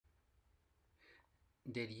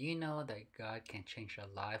Did you know that God can change your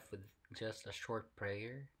life with just a short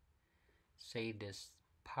prayer? Say this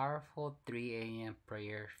powerful 3 a.m.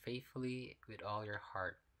 prayer faithfully with all your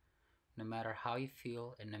heart. No matter how you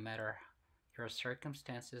feel and no matter your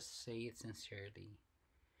circumstances, say it sincerely.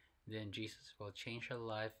 Then Jesus will change your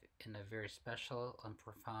life in a very special and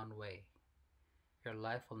profound way. Your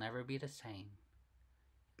life will never be the same.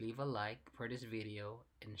 Leave a like for this video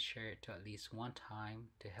and share it to at least one time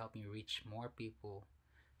to help me reach more people,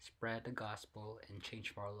 spread the gospel, and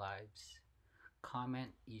change more lives. Comment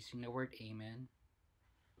using the word Amen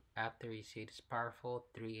after you say this powerful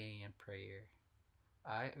 3 a.m. prayer.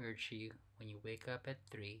 I urge you, when you wake up at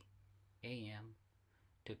 3 a.m.,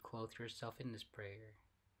 to clothe yourself in this prayer.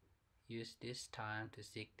 Use this time to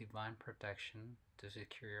seek divine protection to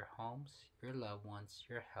secure your homes, your loved ones,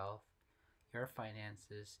 your health, your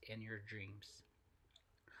finances, and your dreams.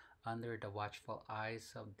 Under the watchful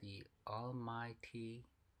eyes of the Almighty,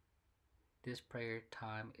 this prayer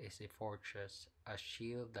time is a fortress, a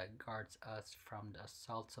shield that guards us from the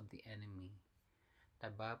assaults of the enemy. The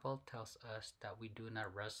Bible tells us that we do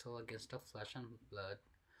not wrestle against the flesh and blood,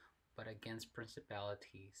 but against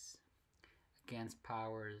principalities, against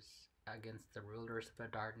powers, against the rulers of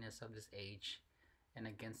the darkness of this age, and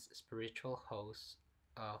against spiritual hosts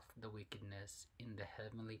of the wickedness in the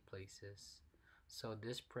heavenly places. So,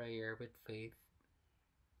 this prayer with faith,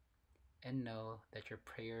 and know that your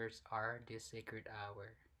prayers are this sacred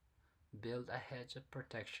hour. Build a hedge of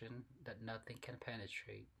protection that nothing can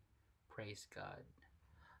penetrate. Praise God.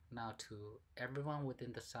 Now, to everyone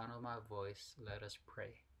within the sound of my voice, let us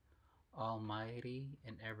pray. Almighty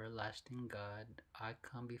and everlasting God, I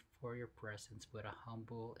come before your presence with a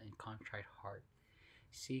humble and contrite heart,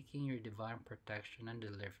 seeking your divine protection and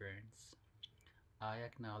deliverance. I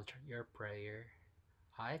acknowledge your prayer.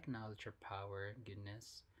 I acknowledge your power and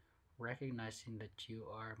goodness, recognizing that you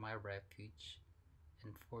are my refuge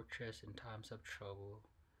and fortress in times of trouble.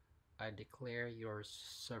 I declare your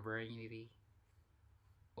sovereignty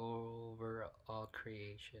over all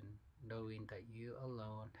creation, knowing that you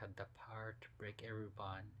alone have the power to break every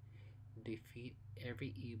bond, defeat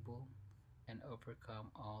every evil, and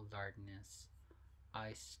overcome all darkness.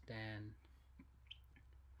 I stand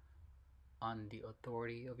on the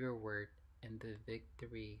authority of your word and the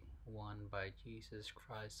victory won by Jesus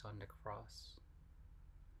Christ on the cross.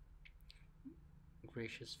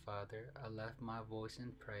 Gracious Father, I lift my voice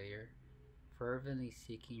in prayer, fervently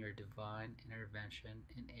seeking your divine intervention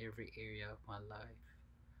in every area of my life.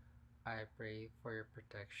 I pray for your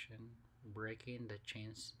protection, breaking the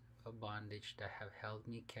chains of bondage that have held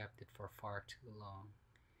me captive for far too long.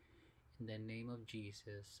 In the name of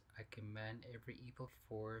Jesus, I command every evil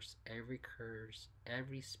force, every curse,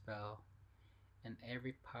 every spell, and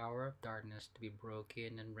every power of darkness to be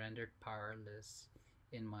broken and rendered powerless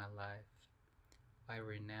in my life. I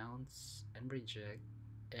renounce and reject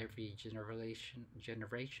every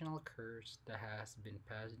generational curse that has been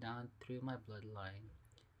passed down through my bloodline.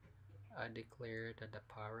 I declare that the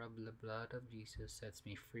power of the blood of Jesus sets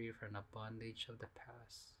me free from the bondage of the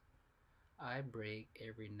past. I break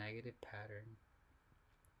every negative pattern,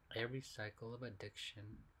 every cycle of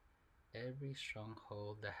addiction, every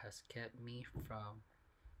stronghold that has kept me from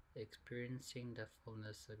experiencing the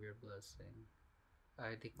fullness of your blessing.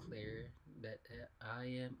 I declare that I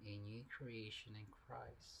am a new creation in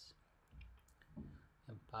Christ,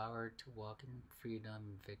 empowered to walk in freedom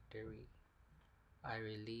and victory. I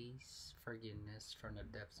release forgiveness from the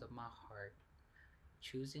depths of my heart,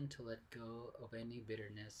 choosing to let go of any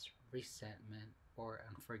bitterness, resentment, or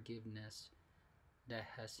unforgiveness that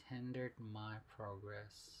has hindered my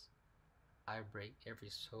progress. I break every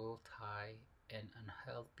soul tie and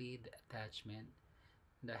unhealthy attachment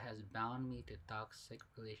that has bound me to toxic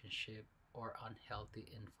relationship or unhealthy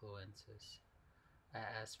influences. I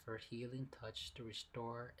ask for healing touch to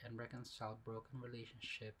restore and reconcile broken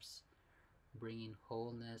relationships, bringing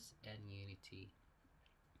wholeness and unity.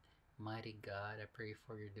 Mighty God, I pray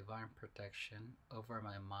for your divine protection over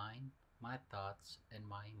my mind, my thoughts, and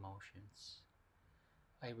my emotions.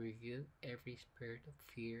 I rebuke every spirit of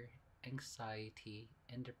fear, anxiety,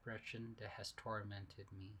 and depression that has tormented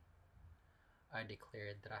me. I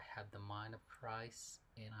declare that I have the mind of Christ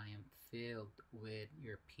and I am filled with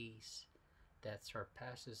your peace that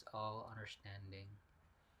surpasses all understanding.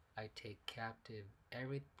 I take captive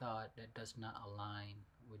every thought that does not align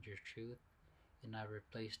with your truth, and I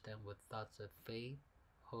replace them with thoughts of faith,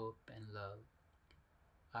 hope, and love.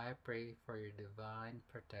 I pray for your divine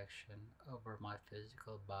protection over my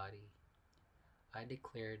physical body. I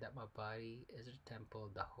declare that my body is a temple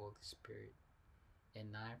of the Holy Spirit,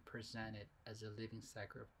 and I present it as a living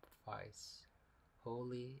sacrifice,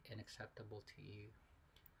 holy and acceptable to you.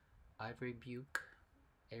 I rebuke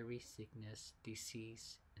every sickness,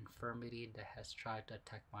 disease, infirmity that has tried to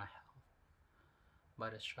attack my health. By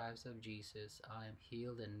the stripes of Jesus, I am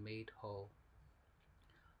healed and made whole.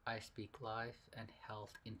 I speak life and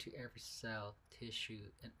health into every cell, tissue,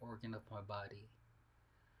 and organ of my body.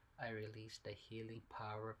 I release the healing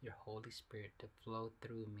power of your Holy Spirit to flow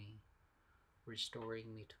through me,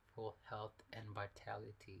 restoring me to full health and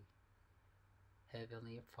vitality.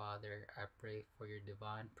 Heavenly Father, I pray for your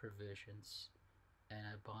divine provisions and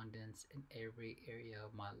abundance in every area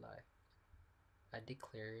of my life. I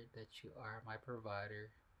declare that you are my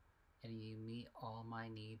provider and you meet all my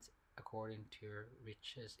needs according to your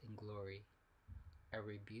riches in glory. I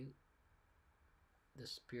rebuke the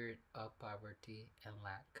spirit of poverty and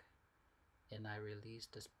lack, and I release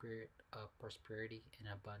the spirit of prosperity and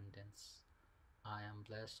abundance. I am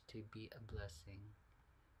blessed to be a blessing,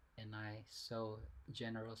 and I sow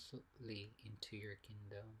generously into your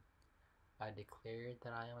kingdom. I declare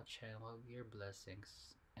that I am a channel of your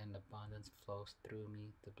blessings, and abundance flows through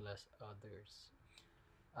me to bless others.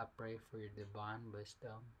 I pray for your divine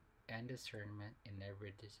wisdom and discernment in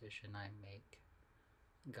every decision I make.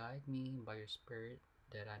 Guide me by your spirit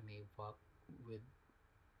that I may with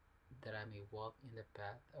walk in the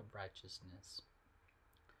path of righteousness.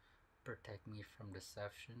 Protect me from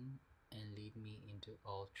deception and lead me into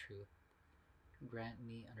all truth. Grant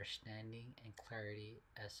me understanding and clarity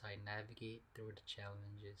as I navigate through the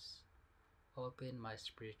challenges. Open my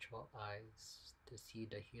spiritual eyes to see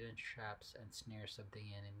the hidden traps and snares of the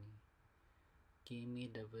enemy. Give me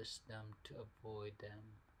the wisdom to avoid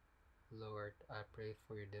them. Lord, I pray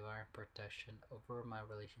for your divine protection over my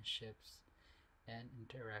relationships and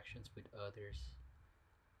interactions with others.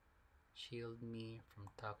 Shield me from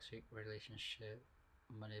toxic relationships,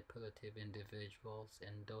 manipulative individuals,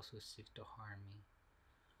 and those who seek to harm me.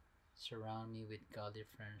 Surround me with godly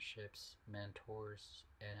friendships, mentors,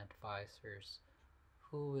 and advisors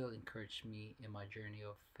who will encourage me in my journey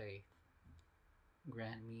of faith.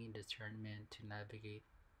 Grant me discernment to navigate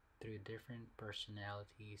through different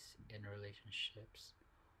personalities and relationships,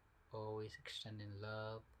 always extending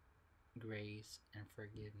love, grace, and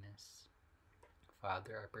forgiveness.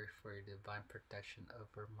 Father, I pray for your divine protection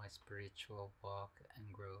over my spiritual walk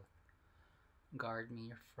and growth. Guard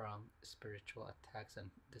me from spiritual attacks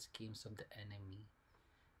and the schemes of the enemy.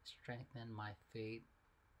 Strengthen my faith,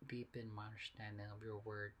 deepen my understanding of your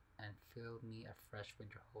word, and fill me afresh with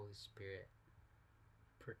your Holy Spirit.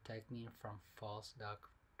 Protect me from false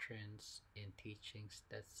doctrines and teachings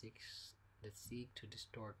that seek to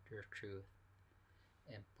distort your truth.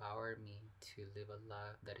 Empower me to live a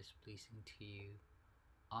life that is pleasing to you,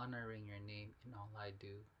 honoring your name in all I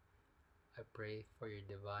do. I pray for your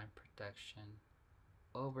divine protection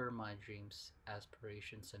over my dreams,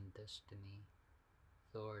 aspirations, and destiny.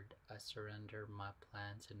 Lord, I surrender my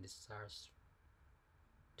plans and desires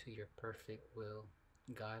to your perfect will.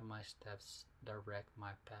 Guide my steps, direct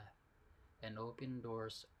my path, and open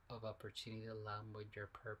doors of opportunity aligned with your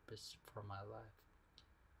purpose for my life.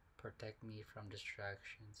 Protect me from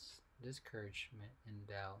distractions, discouragement, and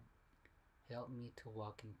doubt. Help me to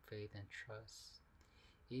walk in faith and trust,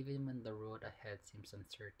 even when the road ahead seems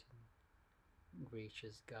uncertain.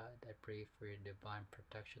 Gracious God, I pray for your divine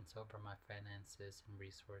protections over my finances and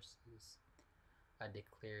resources. I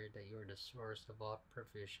declare that you are the source of all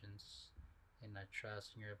provisions, and I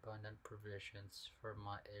trust in your abundant provisions for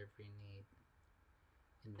my every need.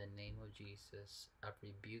 In the name of Jesus, I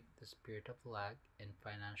rebuke the spirit of lack and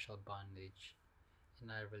financial bondage,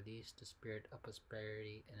 and I release the spirit of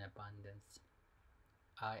prosperity and abundance.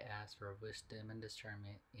 I ask for wisdom and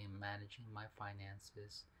discernment in managing my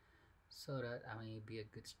finances so that I may be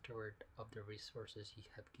a good steward of the resources you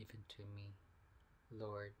have given to me.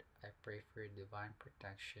 Lord, I pray for your divine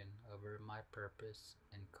protection over my purpose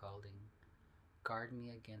and calling. Guard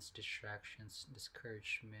me against distractions,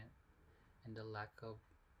 discouragement, and the lack of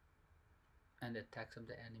and attacks of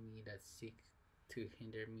the enemy that seek to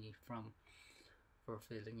hinder me from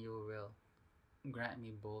fulfilling your will. Grant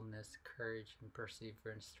me boldness, courage, and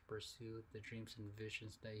perseverance to pursue the dreams and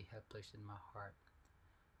visions that you have placed in my heart.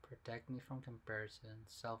 Protect me from comparison,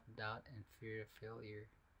 self-doubt, and fear of failure.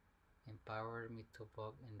 Empower me to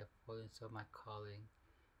walk in the fullness of my calling,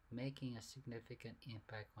 making a significant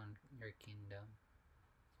impact on your kingdom.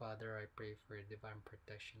 Father, I pray for your divine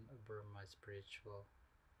protection over my spirituality.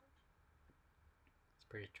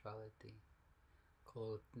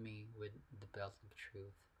 Clothe me with the belt of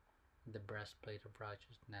truth, the breastplate of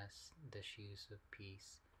righteousness, the shoes of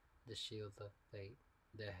peace, the shield of faith,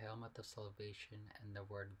 the helmet of salvation, and the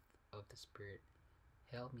word of the Spirit.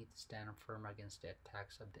 Help me to stand firm against the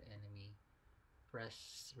attacks of the enemy,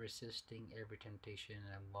 resisting every temptation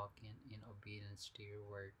and walking in obedience to your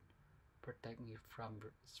word. Protect me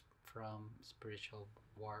from spiritual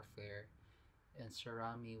warfare and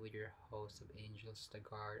surround me with your host of angels to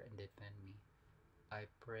guard and defend me. I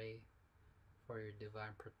pray for your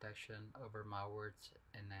divine protection over my words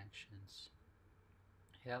and actions.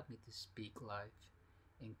 Help me to speak life,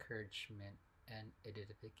 encouragement, and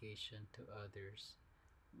edification to others.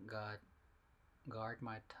 God, guard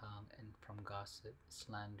my tongue and from gossip,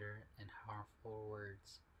 slander, and harmful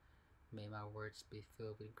words. May my words be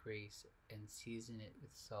filled with grace and season it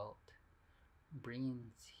with salt,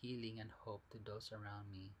 bringing healing and hope to those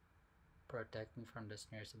around me. Protect me from the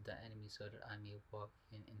snares of the enemy so that I may walk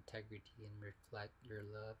in integrity and reflect your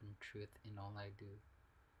love and truth in all I do.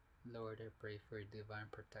 Lord, I pray for your divine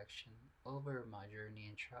protection over my journey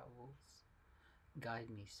and travels. Guide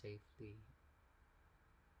me safely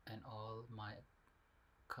and all my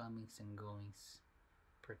comings and goings.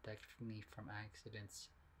 Protect me from accidents,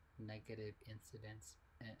 negative incidents,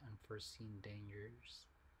 and unforeseen dangers.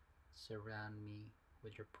 Surround me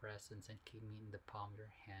with your presence and keep me in the palm of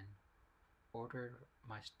your hand. Order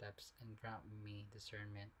my steps and grant me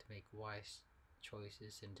discernment to make wise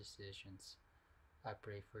choices and decisions. I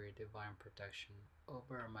pray for your divine protection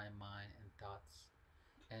over my mind and thoughts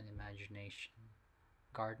and imagination.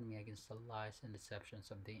 Guard me against the lies and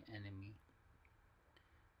deceptions of the enemy.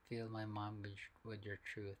 Fill my mind with your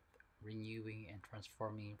truth, renewing and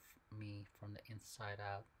transforming me from the inside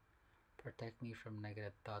out. Protect me from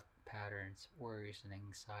negative thought patterns, worries, and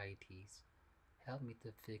anxieties. Help me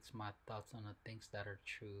to fix my thoughts on the things that are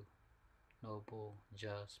true, noble,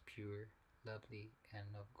 just, pure, lovely, and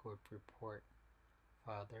of good report.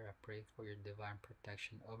 Father, I pray for your divine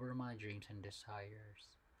protection over my dreams and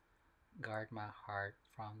desires. Guard my heart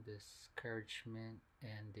from discouragement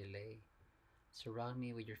and delay. Surround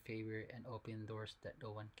me with your favor and open doors that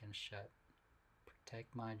no one can shut.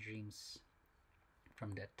 Protect my dreams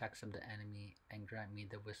from the attacks of the enemy and grant me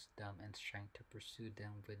the wisdom and strength to pursue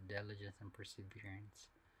them with diligence and perseverance.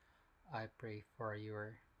 I pray for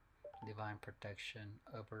your divine protection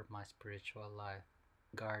over my spiritual life.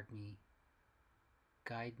 Guard me,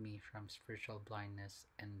 guide me from spiritual blindness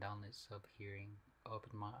and dullness of hearing.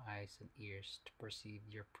 Open my eyes and ears to perceive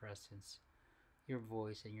your presence, your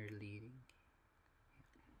voice, and your leading.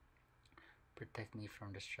 Protect me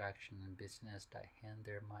from distraction and business that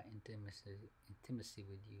hinder my intimacy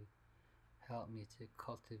with you. Help me to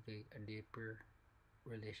cultivate a deeper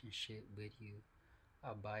relationship with you,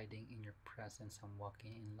 abiding in your presence and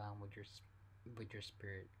walking in line with your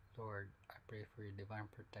spirit. Lord, I pray for your divine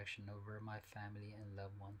protection over my family and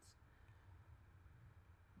loved ones.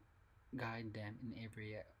 Guide them in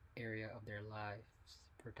every area of their lives.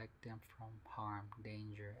 Protect them from harm,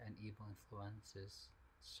 danger, and evil influences.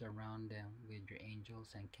 Surround them with your angels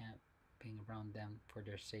and camping around them for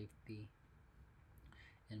their safety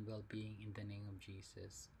and well being in the name of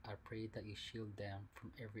Jesus. I pray that you shield them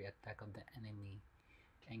from every attack of the enemy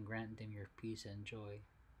and grant them your peace and joy.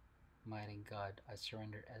 Mighty God, I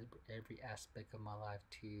surrender every aspect of my life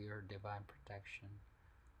to your divine protection.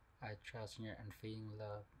 I trust in your unfailing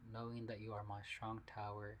love, knowing that you are my strong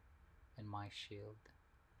tower and my shield.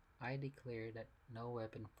 I declare that no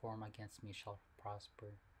weapon formed against me shall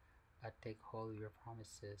prosper. I take hold of your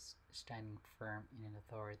promises, standing firm in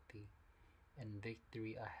authority and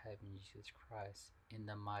victory I have in Jesus Christ. In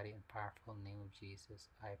the mighty and powerful name of Jesus,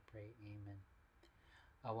 I pray. Amen.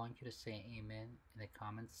 I want you to say amen in the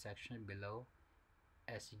comments section below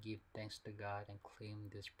as you give thanks to God and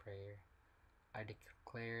claim this prayer. I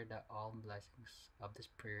declare that all blessings of this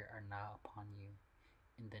prayer are now upon you.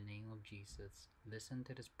 In the name of Jesus, listen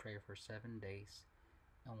to this prayer for 7 days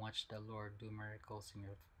and watch the Lord do miracles in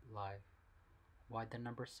your life. Why the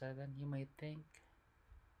number 7, you may think?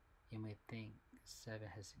 You may think 7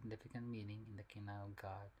 has significant meaning in the kingdom of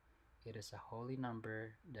God. It is a holy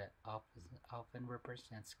number that often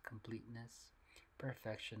represents completeness,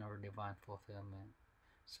 perfection, or divine fulfillment.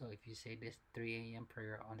 So if you say this 3 a.m.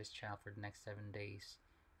 prayer on this channel for the next 7 days,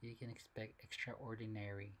 you can expect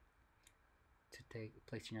extraordinary to take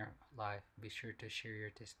place in your life. Be sure to share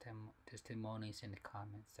your testimonies in the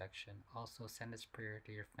comment section. Also, send this prayer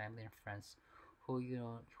to your family and friends who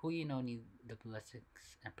you know need the blessings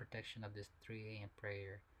and protection of this 3 a.m.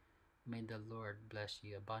 prayer. May the Lord bless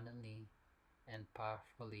you abundantly and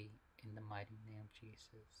powerfully in the mighty name of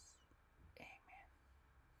Jesus.